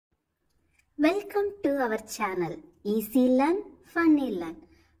Welcome to our channel Easy Learn, Funny Learn.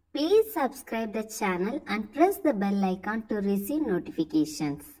 Please subscribe the channel and press the bell icon to receive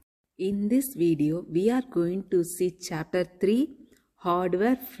notifications. In this video, we are going to see Chapter 3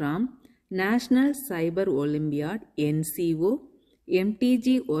 Hardware from National Cyber Olympiad NCO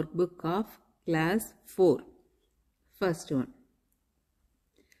MTG Workbook of Class 4. First one.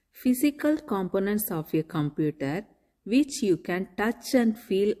 Physical components of a computer which you can touch and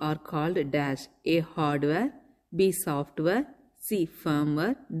feel are called dash. A. Hardware, B. Software, C.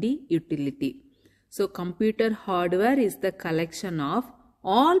 Firmware, D. Utility. So computer hardware is the collection of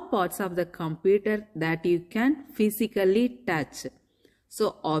all parts of the computer that you can physically touch.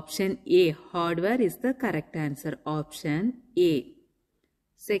 So option A, hardware, is the correct answer. Option A.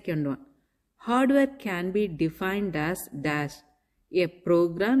 Second one. Hardware can be defined as dash. A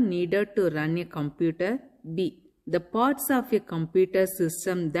program needed to run a computer. B. The parts of a computer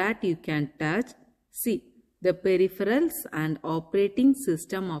system that you can touch. C. The peripherals and operating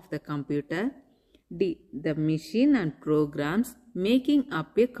system of the computer. D. The machine and programs making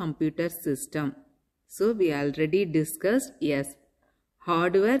up a computer system. So we already discussed, yes,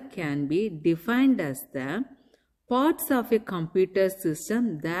 hardware can be defined as the parts of a computer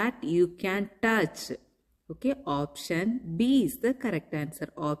system that you can touch. Okay, option B is the correct answer.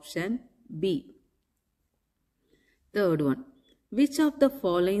 Option B. Third one. Which of the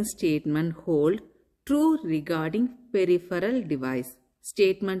following statement hold true regarding peripheral device?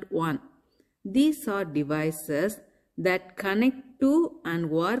 Statement 1. These are devices that connect to and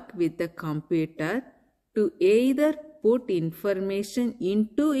work with the computer to either put information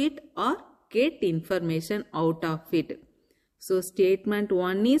into it or get information out of it. So statement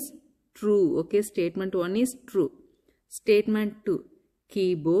 1 is true. Okay, statement 1 is true. Statement 2.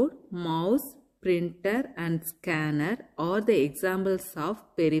 Keyboard, mouse, printer and scanner are the examples of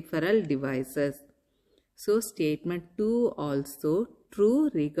peripheral devices. So statement 2 also true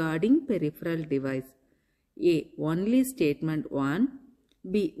regarding peripheral device. A. Only statement 1.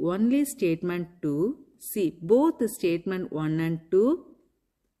 B. Only statement 2. C. Both statement 1 and 2.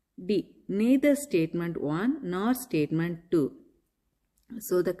 D. Neither statement 1 nor statement 2.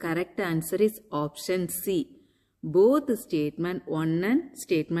 So the correct answer is option C. Both statement 1 and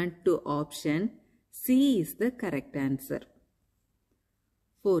statement 2. Option C is the correct answer.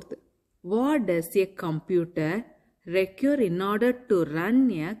 Fourth. What does a computer require in order to run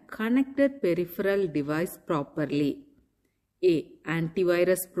a connected peripheral device properly? A.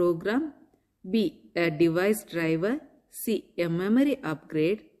 Antivirus program. B. A device driver. C. A memory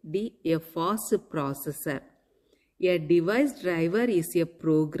upgrade. D. A fast processor. A device driver is a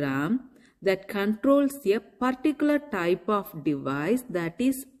program that controls a particular type of device that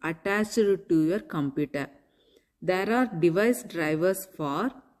is attached to your computer. There are device drivers for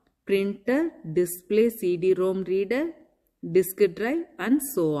printer, display, CD-ROM reader, disk drive and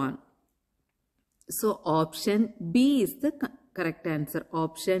so on. So option B is the correct answer.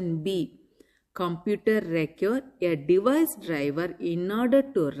 Option B. Computer require a device driver in order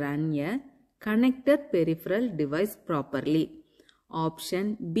to run a connected peripheral device properly.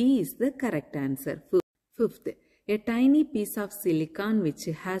 Option B is the correct answer. Fifth, a tiny piece of silicon which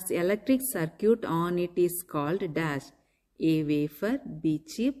has electric circuit on it is called dash. A. Wafer, B.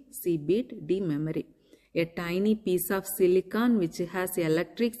 chip, C. bit, D. memory. A tiny piece of silicon which has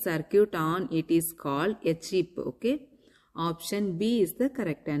electric circuit on it is called a chip. Okay. Option B is the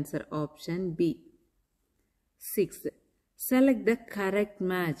correct answer. Option B. Sixth, select the correct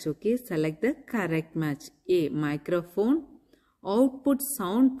match. Okay. Select the correct match. A. Microphone. Output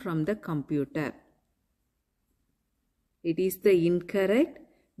sound from the computer. It is the incorrect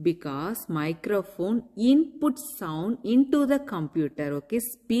because microphone input sound into the computer. Okay,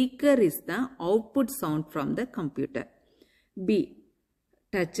 speaker is the output sound from the computer. B.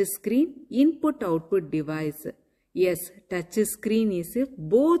 Touch screen, input output device. Yes, touch screen is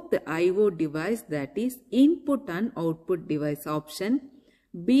both I/O device, that is input and output device. Option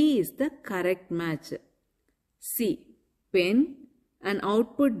B is the correct match. C. Pen, an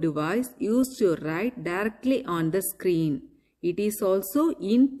output device used to write directly on the screen. It is also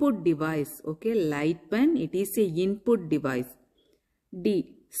input device. Okay, light pen, it is a input device.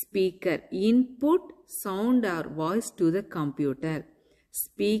 D. Speaker, input sound or voice to the computer.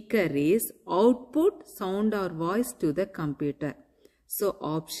 Speaker is output sound or voice to the computer. So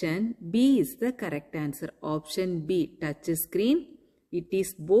option B is the correct answer. Option B, touch screen. It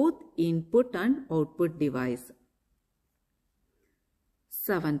is both input and output device.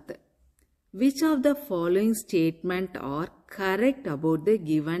 Seventh, which of the following statements are correct about the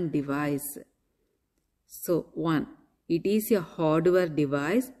given device? So 1. It is a hardware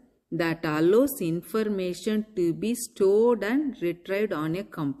device. that allows information to be stored and retrieved on a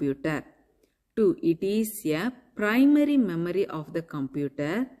computer. 2. It is a primary memory of the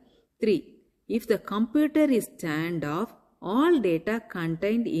computer. 3. If the computer is turned off, all data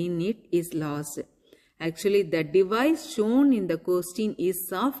contained in it is lost. Actually, the device shown in the question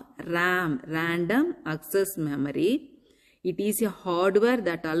is of RAM, Random Access Memory. It is a hardware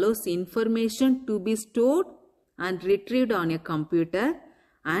that allows information to be stored and retrieved on a computer,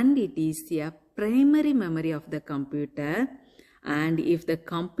 and it is a primary memory of the computer. And if the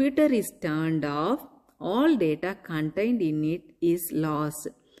computer is turned off, all data contained in it is lost.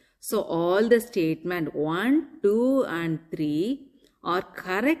 So all the statement 1, 2 and 3 are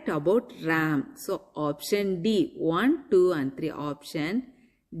correct about RAM. So option D, 1, 2 and 3, option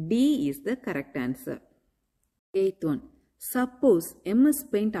D is the correct answer. 8th one. Suppose MS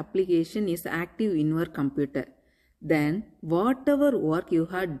Paint application is active in your computer. Then whatever work you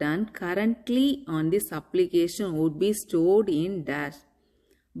have done currently on this application would be stored in dash.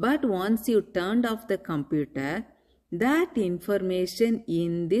 But once you turned off the computer, that information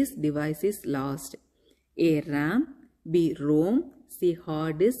in this device is lost. A. RAM, B. ROM, C.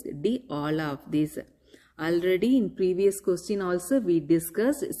 hard disk, D. all of these. Already in previous question also we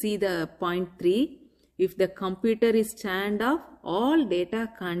discussed, see the point 3. If the computer is turned off, all data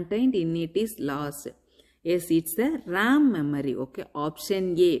contained in it is lost. Yes, it's the RAM memory. Okay,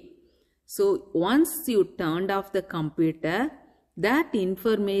 option A. So once you turned off the computer, that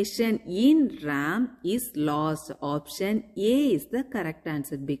information in RAM is lost. Option A is the correct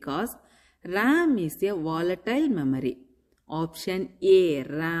answer because RAM is a volatile memory. Option A,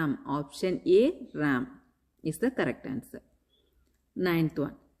 RAM. Option A, RAM is the correct answer. 9th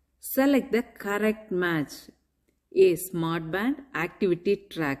one. Select the correct match. A. Smartband activity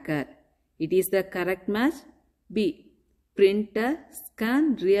tracker. It is the correct match. B. Printer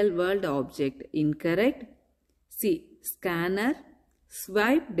scan real world object. Incorrect. C. Scanner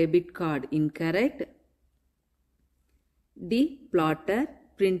swipe debit card. Incorrect. D. Plotter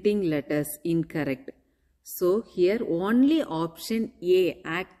printing letters. Incorrect. So here only option A,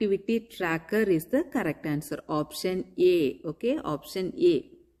 activity tracker, is the correct answer. Option A. Okay, option A.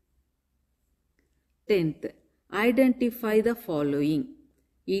 10th. Identify the following.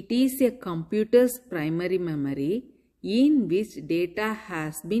 It is a computer's primary memory in which data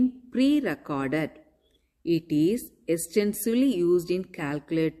has been pre-recorded. It is extensively used in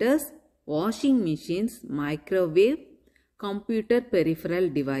calculators, washing machines, microwave, computer peripheral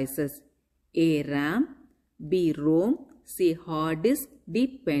devices. A. RAM, B. ROM, C. hard disk,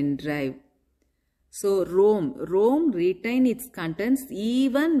 D. pen drive. So ROM retain its contents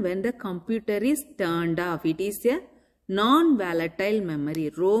even when the computer is turned off. It is a non-volatile memory.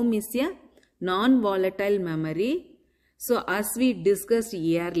 ROM is a non-volatile memory. So as we discussed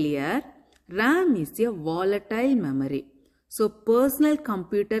earlier, RAM is a volatile memory. So personal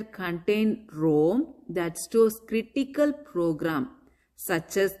computer contain ROM that stores critical program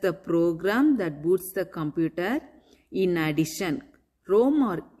such as the program that boots the computer. In addition, ROM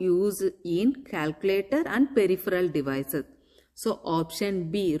are used in calculator and peripheral devices. So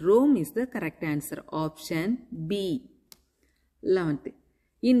option B, ROM is the correct answer. Option B. 11th.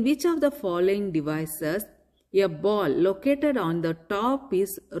 In which of the following devices a ball located on the top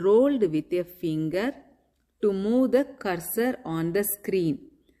is rolled with a finger to move the cursor on the screen?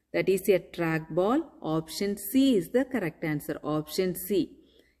 That is a trackball. Option C is the correct answer. Option C.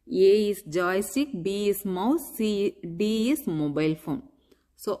 A is joystick, B is mouse, D is mobile phone.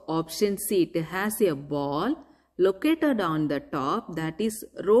 So option C, it has a ball located on the top that is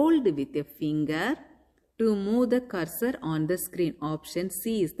rolled with a finger to move the cursor on the screen. Option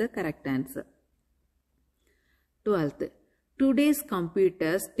C is the correct answer. 12th. Today's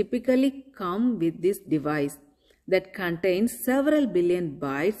computers typically come with this device that contains several billion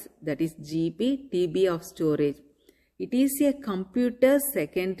bytes, that is GB, TB of storage. It is a computer's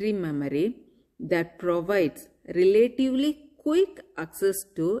secondary memory that provides relatively quick access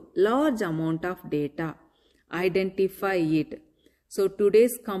to large amount of data. Identify it. So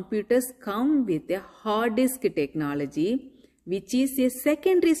today's computers come with a hard disk technology, which is a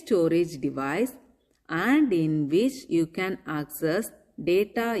secondary storage device and in which you can access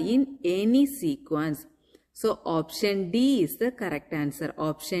data in any sequence. So option D is the correct answer.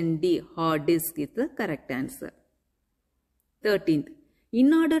 Option D, hard disk, is the correct answer. 13th.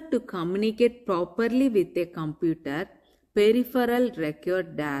 In order to communicate properly with a computer, peripheral require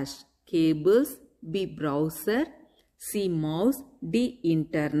dash cables, B. browser, C. mouse, D.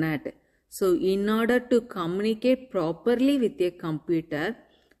 internet. So in order to communicate properly with a computer,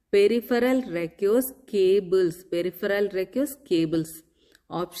 peripheral requires cables. Peripheral requires cables.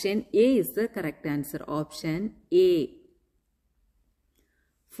 Option A is the correct answer. Option A.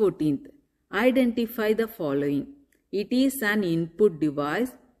 14th. Identify the following. It is an input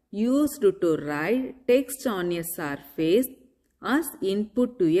device used to write text on a surface as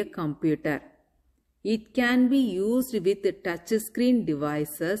input to a computer. It can be used with touchscreen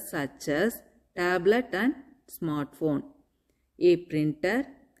devices such as tablet and smartphone. A. Printer.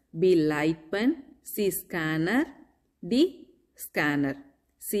 B. Light pen. C. Scanner. D. Scanner.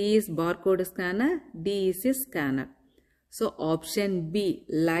 C is barcode scanner. D is a scanner. So option B,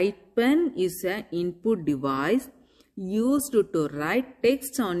 light pen is an input device used to write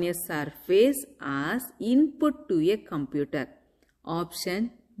text on a surface as input to a computer.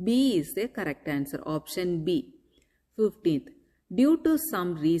 Option B is the correct answer. Option B. 15th. Due to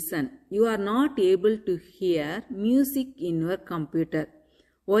some reason, you are not able to hear music in your computer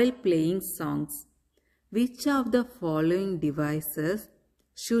while playing songs. Which of the following devices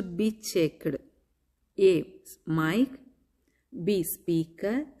should be checked? A. Mic. B.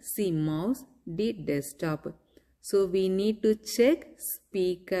 Speaker. C. Mouse. D. Desktop. So we need to check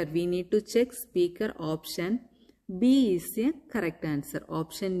speaker. We need to check speaker. Option B is the correct answer.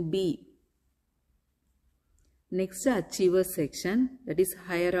 Option B. Next, achiever section, that is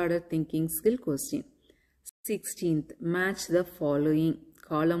higher order thinking skill question. 16th. Match the following.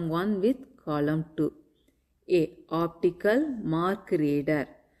 Column 1 with column 2. A. Optical mark reader.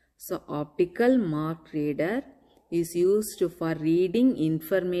 So optical mark reader is used for reading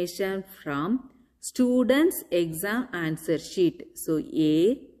information from students' exam answer sheet. So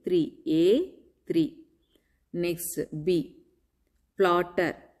A3. Next, B.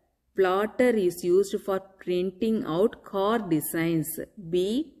 Plotter. Plotter is used for printing out car designs.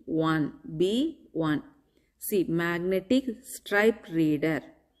 B1. C. Magnetic stripe reader.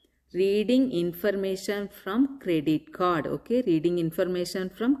 Reading information from credit card. Okay, reading information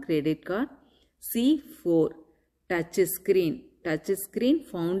from credit card. C4. Touch screen. Touch screen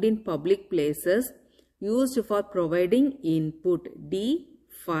found in public places used for providing input.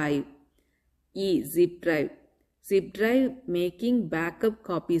 D5. E. Zip drive. Zip drive making backup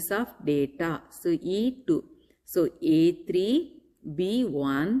copies of data. So E2. So A3,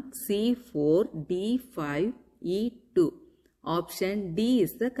 B1, C4, D5, E2. Option D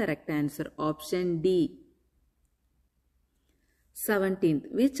is the correct answer. Option D.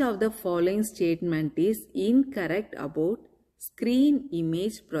 17th. Which of the following statement is incorrect about screen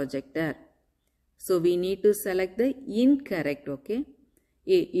image projector? So we need to select the incorrect. Okay.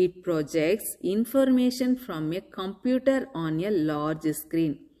 A. It projects information from a computer on a large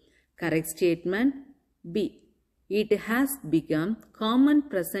screen. Correct statement. B. It has become common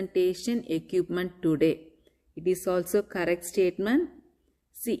presentation equipment today. It is also correct statement.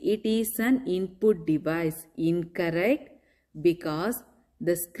 C. It is an input device. Incorrect, because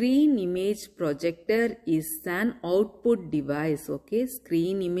the screen image projector is an output device. Okay,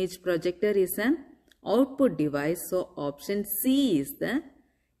 screen image projector is an output device. So option C is the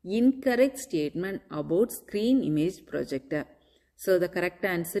incorrect statement about screen image projector. So the correct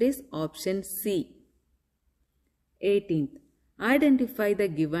answer is option C. 18th. Identify the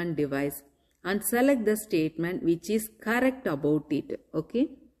given device and select the statement which is correct about it. Okay.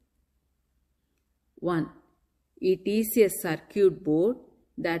 1. It is a circuit board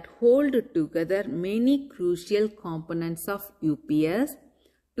that hold together many crucial components of UPS.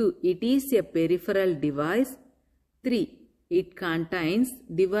 2. It is a peripheral device. 3. It contains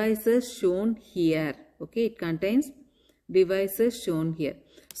devices shown here. Okay, it contains devices shown here.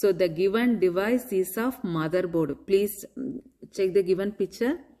 So the given device is of motherboard. Please check the given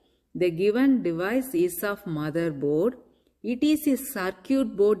picture. The given device is of motherboard. It is a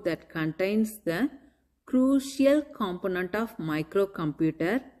circuit board that contains the crucial component of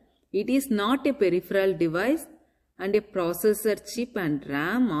microcomputer. It is not a peripheral device, and a processor chip and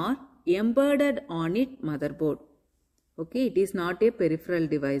RAM are embedded on its motherboard. Okay, it is not a peripheral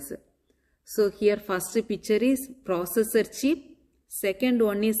device. So here first picture is processor chip, second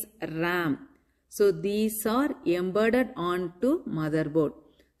one is RAM. So these are embedded onto motherboard.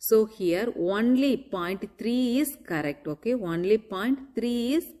 So here only point 3 is correct. Okay, only point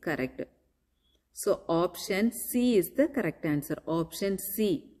 3 is correct. So option C is the correct answer. Option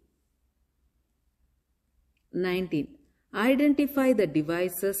C. 19. Identify the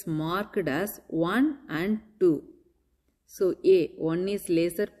devices marked as 1 and 2. So A. 1 is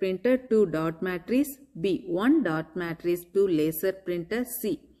laser printer, 2 dot matrix. B. 1 dot matrix, 2 laser printer.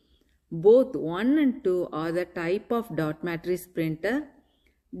 C. Both 1 and 2 are the type of dot matrix printer.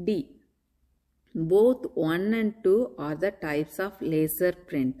 D. Both 1 and 2 are the types of laser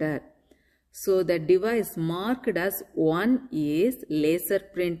printer. So the device marked as 1 is laser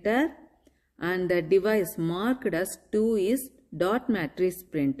printer and the device marked as 2 is dot matrix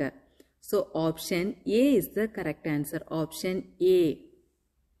printer. So option A is the correct answer. Option A.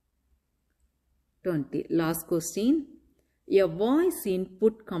 20. Last question. A voice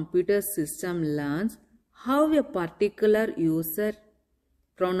input computer system learns how a particular user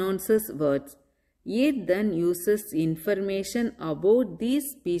pronounces words. It then uses information about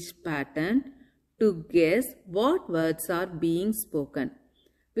this speech pattern to guess what words are being spoken.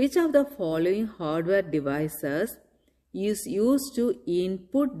 Which of the following hardware devices is used to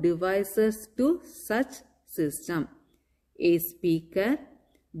input devices to such system? A. Speaker,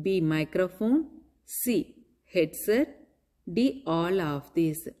 B. Microphone, C. Headset, D. All of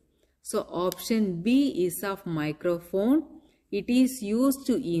these. So option B is of microphone. It is used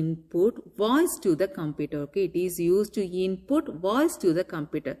to input voice to the computer. Okay, it is used to input voice to the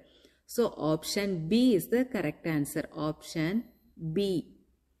computer. So option B is the correct answer. Option B.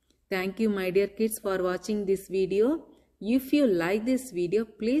 Thank you my dear kids for watching this video. If you like this video,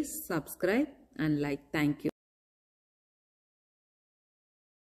 please subscribe and like. Thank you.